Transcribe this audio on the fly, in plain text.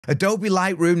Adobe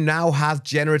Lightroom now has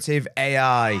generative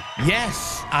AI.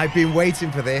 Yes, I've been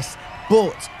waiting for this.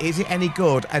 But is it any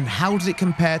good, and how does it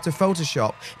compare to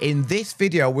Photoshop? In this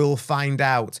video, we'll find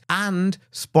out. And,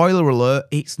 spoiler alert,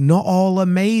 it's not all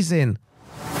amazing.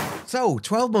 So,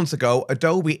 12 months ago,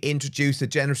 Adobe introduced a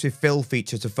generative fill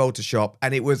feature to Photoshop,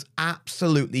 and it was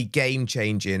absolutely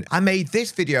game-changing. I made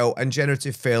this video on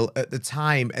generative fill at the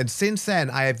time, and since then,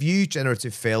 I have used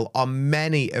generative fill on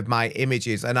many of my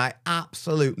images, and I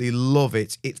absolutely love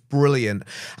it. It's brilliant.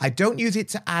 I don't use it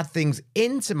to add things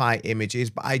into my images,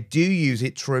 but I do use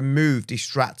it to remove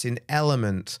distracting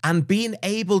elements. And being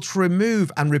able to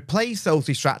remove and replace those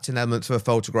distracting elements of a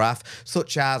photograph,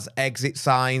 such as exit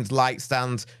signs, light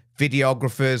stands,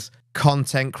 videographers,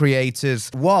 content creators,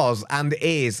 was and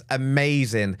is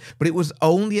amazing, but it was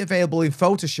only available in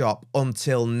Photoshop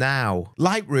until now.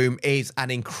 Lightroom is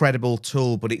an incredible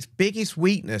tool, but its biggest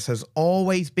weakness has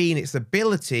always been its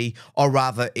ability, or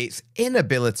rather its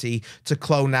inability, to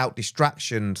clone out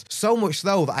distractions. So much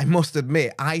so that I must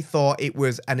admit, I thought it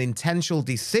was an intentional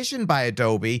decision by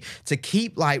Adobe to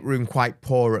keep Lightroom quite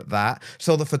poor at that,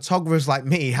 so the photographers like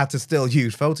me had to still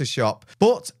use Photoshop.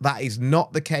 But that is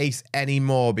not the case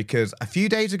anymore, because a few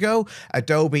days ago,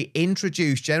 Adobe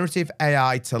introduced generative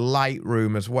AI to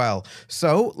Lightroom as well.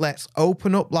 So let's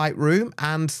open up Lightroom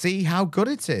and see how good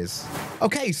it is.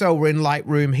 Okay, so we're in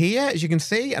Lightroom here, as you can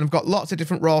see, and I've got lots of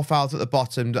different raw files at the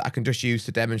bottom that I can just use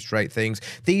to demonstrate things.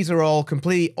 These are all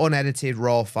completely unedited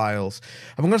raw files.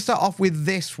 I'm going to start off with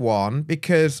this one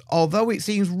because although it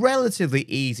seems relatively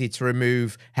easy to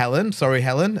remove Helen,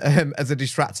 as a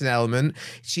distracting element,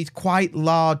 she's quite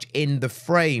large in the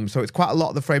frame, so it's quite a lot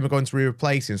of the frame we're going to be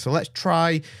replacing. So let's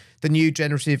try the new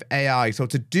generative AI. So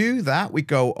to do that, we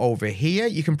go over here.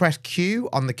 You can press Q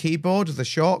on the keyboard as a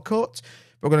shortcut.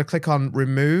 We're going to click on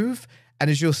remove. And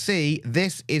as you'll see,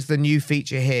 this is the new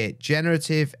feature here,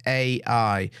 generative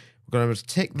AI. We're going to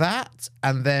tick that.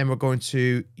 And then we're going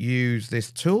to use this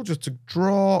tool just to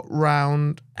draw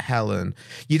round Helen.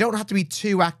 You don't have to be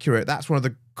too accurate. That's one of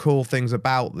the cool things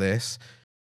about this.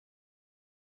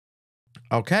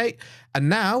 Okay, and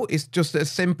now it's just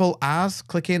as simple as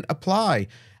clicking apply,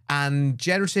 and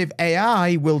generative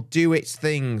AI will do its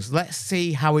things. Let's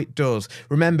see how it does.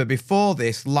 Remember, before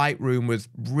this, Lightroom was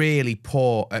really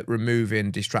poor at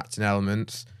removing distracting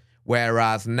elements,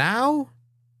 whereas now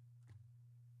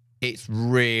it's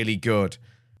really good.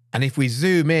 And if we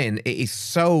zoom in, it is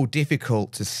so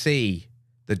difficult to see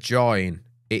the join.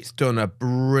 It's done a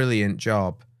brilliant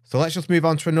job. So let's just move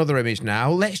on to another image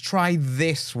now. Let's try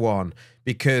this one,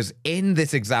 because in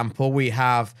this example, we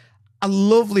have a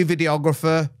lovely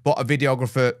videographer, but a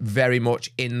videographer very much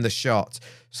in the shot.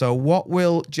 So what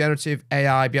will generative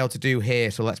AI be able to do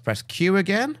here? So let's press Q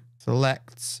again.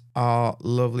 Select our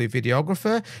lovely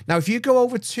videographer. Now, if you go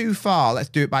over too far, let's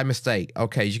do it by mistake.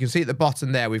 Okay, as you can see at the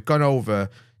bottom there, we've gone over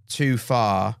too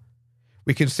far.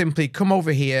 We can simply come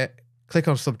over here, click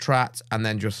on subtract, and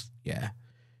then just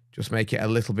make it a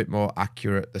little bit more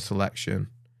accurate, the selection.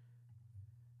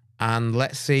 And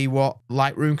let's see what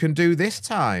Lightroom can do this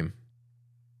time.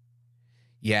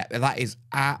 Yeah, that is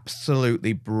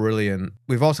absolutely brilliant.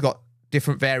 We've also got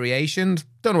different variations.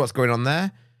 Don't know what's going on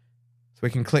there. So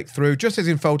we can click through. Just as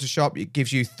in Photoshop, it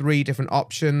gives you 3 different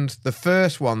options. The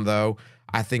first one, though,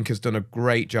 I think has done a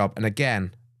great job. And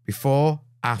again, before,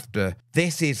 after.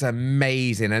 This is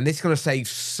amazing, and this is going to save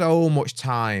so much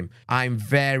time. I'm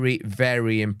very,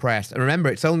 very impressed. And remember,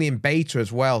 it's only in beta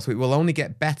as well, so it will only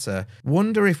get better.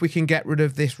 Wonder if we can get rid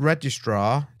of this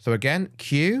registrar. So again,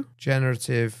 Q,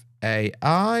 generative AI.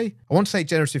 I want to say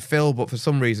generative fill, but for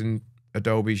some reason,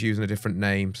 Adobe's using a different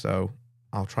name, so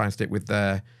I'll try and stick with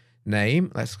their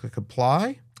name. Let's click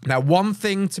apply. Now, one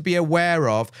thing to be aware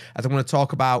of, as I'm going to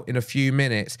talk about in a few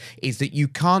minutes, is that you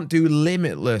can't do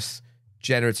limitless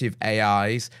generative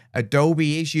AIs.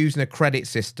 Adobe is using a credit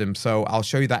system, so I'll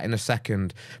show you that in a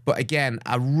second. But again,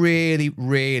 a really,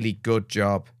 really good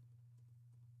job.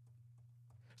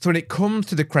 So when it comes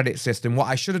to the credit system, what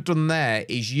I should have done there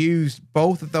is use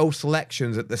both of those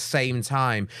selections at the same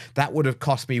time. That would have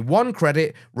cost me 1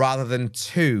 credit rather than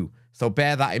 2. So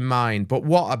bear that in mind. But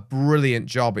what a brilliant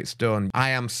job it's done.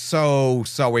 I am so,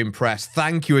 so impressed.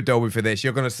 Thank you, Adobe, for this.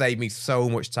 You're going to save me so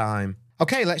much time.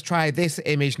 Okay, let's try this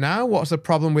image now. What's the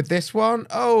problem with this one?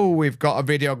 Oh, we've got a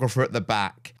videographer at the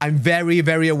back. I'm very,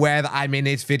 very aware that I'm in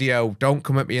his video. Don't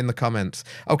come at me in the comments.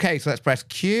 Okay, so let's press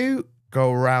Q,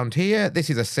 go around here. This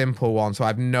is a simple one, so I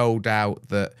have no doubt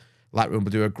that Lightroom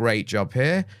will do a great job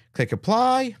here. Click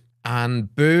apply,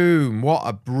 and boom, what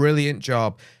a brilliant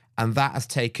job. And that has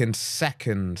taken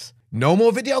seconds. No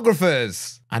more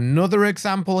videographers. Another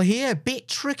example here, bit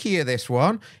trickier this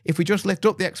one. If we just lift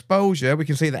up the exposure, we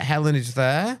can see that Helen is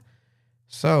there.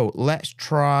 So let's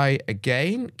try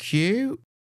again, Q.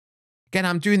 Again,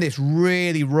 I'm doing this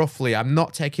really roughly. I'm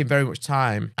not taking very much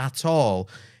time at all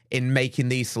in making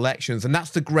these selections. And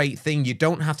that's the great thing. You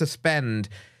don't have to spend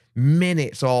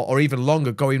minutes or even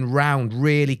longer going round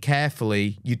really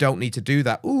carefully. You don't need to do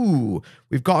that. Ooh,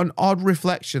 we've got an odd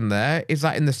reflection there. Is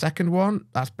that in the second one?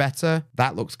 That's better.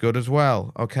 That looks good as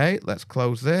well. Okay, let's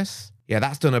close this. Yeah,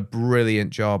 that's done a brilliant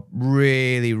job.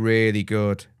 Really, really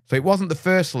good. So it wasn't the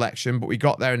first selection, but we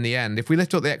got there in the end. If we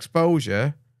lift up the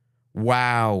exposure,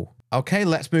 wow. Okay,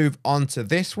 let's move on to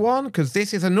this one, because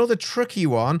this is another tricky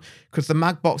one, because the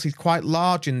mag box is quite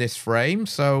large in this frame.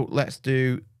 So let's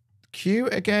do Q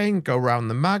again, go around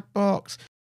the mag box,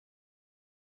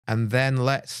 and then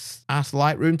let's ask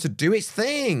Lightroom to do its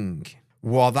thing.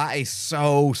 Wow, that is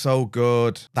so, so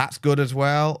good. That's good as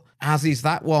well, as is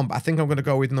that one, but I think I'm going to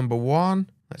go with number one.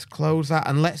 Let's close that,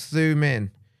 and let's zoom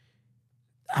in.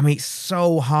 I mean, it's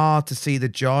so hard to see the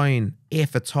join,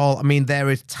 if at all. I mean, there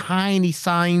is tiny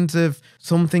signs of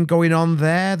something going on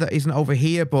there that isn't over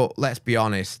here, but let's be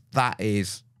honest, that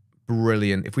is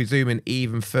brilliant. If we zoom in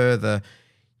even further,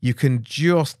 you can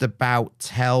just about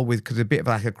tell because a bit of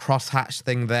like a crosshatch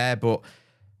thing there, but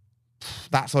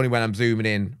that's only when I'm zooming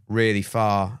in really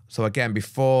far. So again,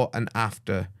 before and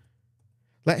after.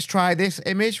 Let's try this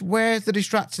image. Where's the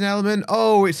distracting element?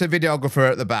 Oh, it's a videographer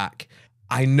at the back.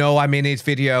 I know I'm in his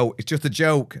video. It's just a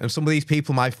joke. And some of these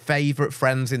people are my favorite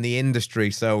friends in the industry,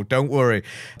 so don't worry.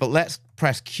 But let's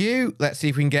press Q. Let's see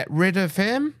if we can get rid of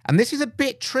him. And this is a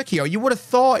bit trickier. You would have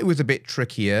thought it was a bit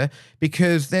trickier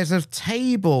because there's a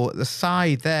table at the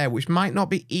side there, which might not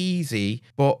be easy.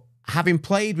 But having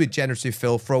played with generative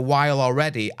fill for a while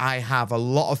already, I have a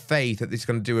lot of faith that this is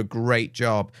going to do a great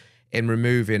job in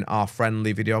removing our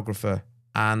friendly videographer.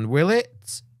 And will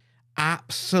it?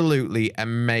 Absolutely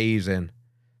amazing.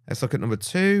 Let's look at number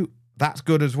two. That's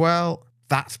good as well.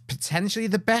 That's potentially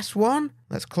the best one.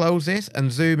 Let's close this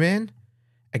and zoom in.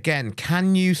 Again,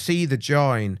 can you see the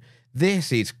join?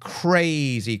 This is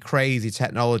crazy, crazy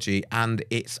technology, and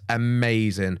it's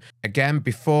amazing. Again,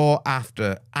 before,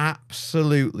 after,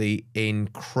 absolutely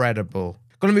incredible.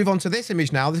 Going to move on to this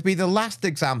image now. This will be the last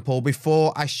example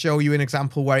before I show you an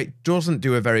example where it doesn't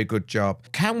do a very good job.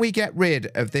 Can we get rid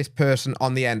of this person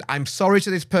on the end? I'm sorry to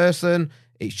this person.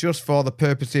 It's just for the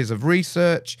purposes of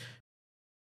research.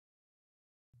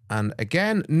 And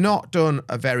again, not done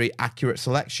a very accurate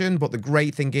selection, but the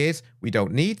great thing is we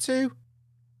don't need to.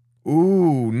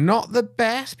 Ooh, not the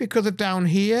best because of down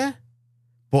here,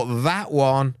 but that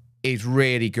one is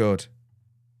really good.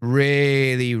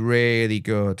 Really, really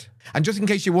good. And just in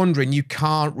case you're wondering, you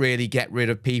can't really get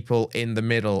rid of people in the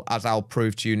middle, as I'll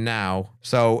prove to you now.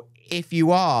 So if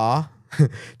you are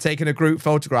taking a group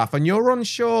photograph and you're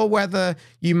unsure whether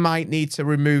you might need to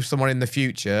remove someone in the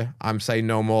future, I'm saying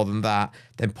no more than that,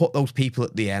 then put those people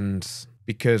at the ends.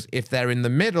 Because if they're in the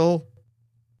middle,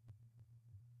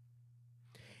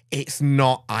 it's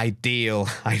not ideal.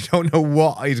 I don't know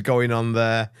what is going on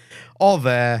there or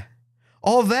there.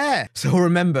 Or there. So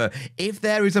remember, if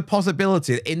there is a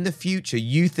possibility that in the future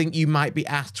you think you might be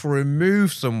asked to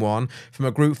remove someone from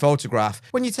a group photograph,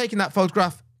 when you're taking that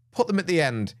photograph, put them at the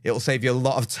end. It'll save you a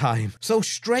lot of time. So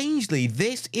strangely,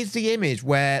 this is the image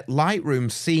where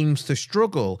Lightroom seems to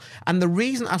struggle. And the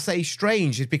reason I say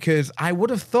strange is because I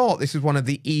would have thought this is one of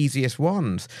the easiest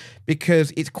ones,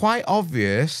 because it's quite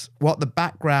obvious what the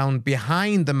background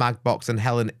behind the mag box and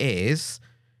Helen is.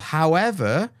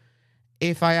 However,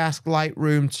 if I ask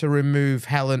Lightroom to remove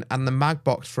Helen and the mag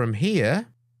box from here,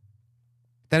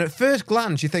 then at first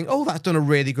glance you think, oh, that's done a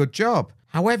really good job.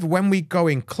 However, when we go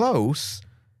in close,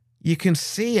 you can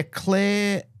see a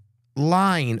clear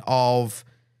line of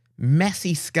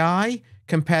messy sky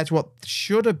compared to what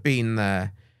should have been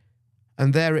there.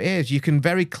 And there it is. You can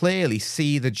very clearly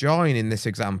see the join in this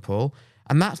example.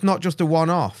 And that's not just a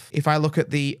one-off. If I look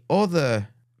at the other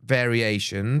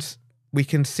variations, we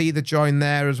can see the join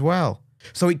there as well.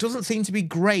 So it doesn't seem to be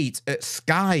great at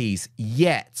skies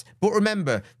yet. But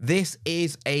remember, this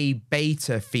is a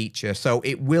beta feature, so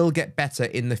it will get better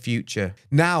in the future.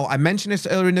 Now, I mentioned this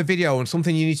earlier in the video, and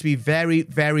something you need to be very,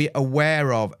 very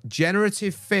aware of.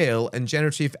 Generative fill and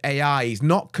generative AI is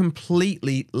not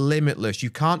completely limitless. You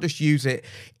can't just use it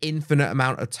infinite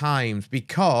amount of times,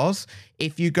 because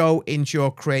if you go into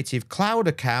your Creative Cloud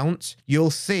account,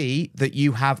 you'll see that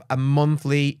you have a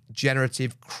monthly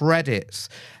generative credits.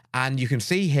 And you can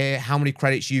see here how many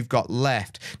credits you've got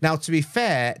left. Now, to be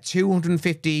fair,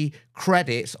 250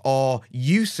 credits or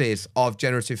uses of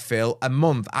generative fill a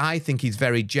month, I think is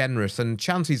very generous, and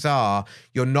chances are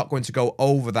you're not going to go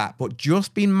over that, but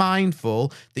just be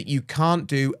mindful that you can't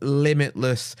do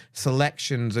limitless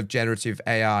selections of generative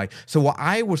AI. So what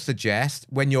I would suggest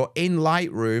when you're in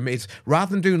Lightroom is, rather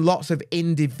than doing lots of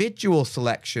individual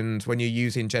selections when you're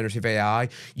using generative AI,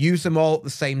 use them all at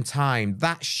the same time.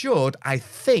 That should, I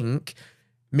think,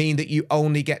 mean that you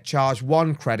only get charged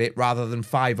 1 credit rather than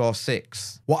 5 or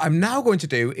 6. What I'm now going to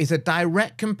do is a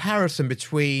direct comparison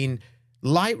between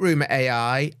Lightroom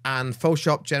AI and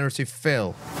Photoshop Generative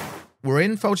Fill. We're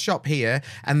in Photoshop here,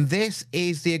 and this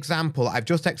is the example I've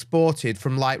just exported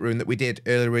from Lightroom that we did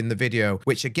earlier in the video,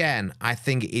 which again, I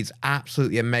think is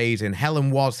absolutely amazing.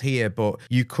 Helen was here, but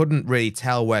you couldn't really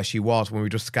tell where she was when we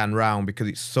just scanned around because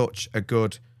it's such a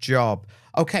good job.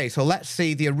 Okay, so let's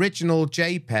see the original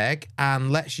JPEG,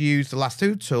 and let's use the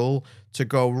lasso tool to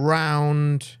go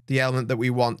round the element that we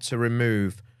want to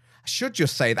remove. I should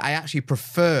just say that I actually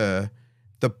prefer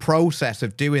the process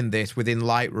of doing this within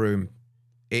Lightroom.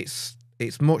 It's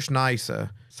much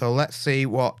nicer. So let's see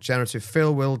what generative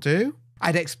fill will do.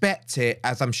 I'd expect it,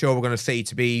 as I'm sure we're going to see,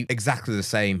 to be exactly the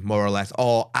same, more or less,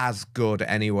 or as good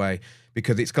anyway,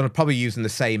 because it's going to probably using the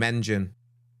same engine.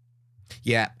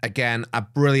 Yeah, again, a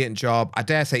brilliant job. I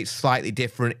dare say it's slightly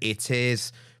different. It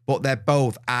is, but they're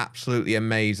both absolutely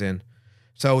amazing.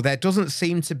 So there doesn't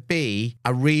seem to be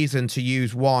a reason to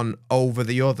use one over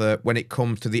the other when it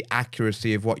comes to the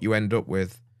accuracy of what you end up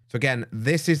with. So again,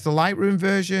 this is the Lightroom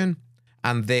version,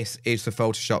 and this is the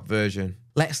Photoshop version.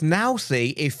 Let's now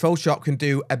see if Photoshop can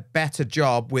do a better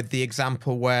job with the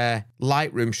example where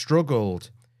Lightroom struggled.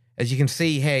 As you can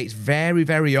see here, it's very,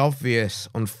 very obvious,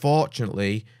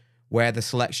 unfortunately, where the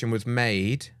selection was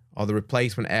made, or the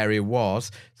replacement area was.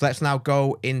 So let's now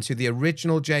go into the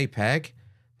original JPEG.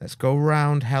 Let's go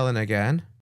around Helen again.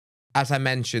 As I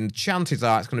mentioned, chances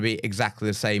are it's going to be exactly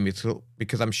the same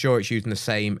because I'm sure it's using the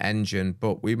same engine,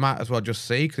 but we might as well just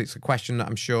see because it's a question that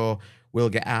I'm sure will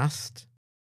get asked.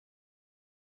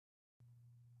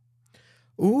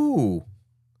 Ooh,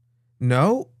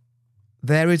 no,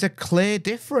 there is a clear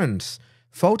difference.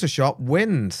 Photoshop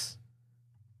wins.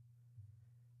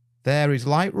 There is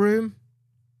Lightroom,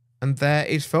 and there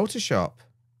is Photoshop.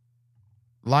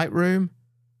 Lightroom,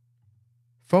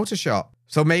 Photoshop.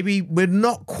 So maybe we're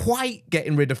not quite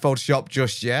getting rid of Photoshop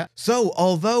just yet. So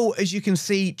although, as you can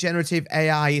see, generative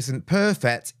AI isn't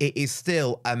perfect, it is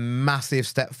still a massive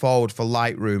step forward for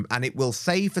Lightroom, and it will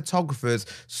save photographers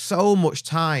so much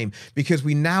time because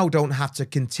we now don't have to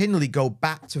continually go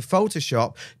back to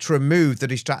Photoshop to remove the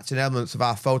distracting elements of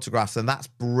our photographs, and that's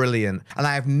brilliant. And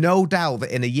I have no doubt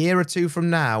that in a year or two from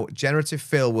now, generative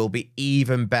fill will be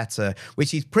even better,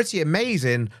 which is pretty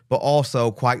amazing, but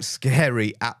also quite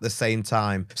scary at the same time.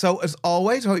 So as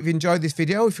always, I hope you've enjoyed this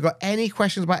video. If you've got any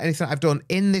questions about anything I've done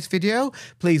in this video,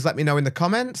 please let me know in the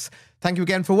comments. Thank you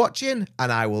again for watching,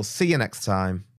 and I will see you next time.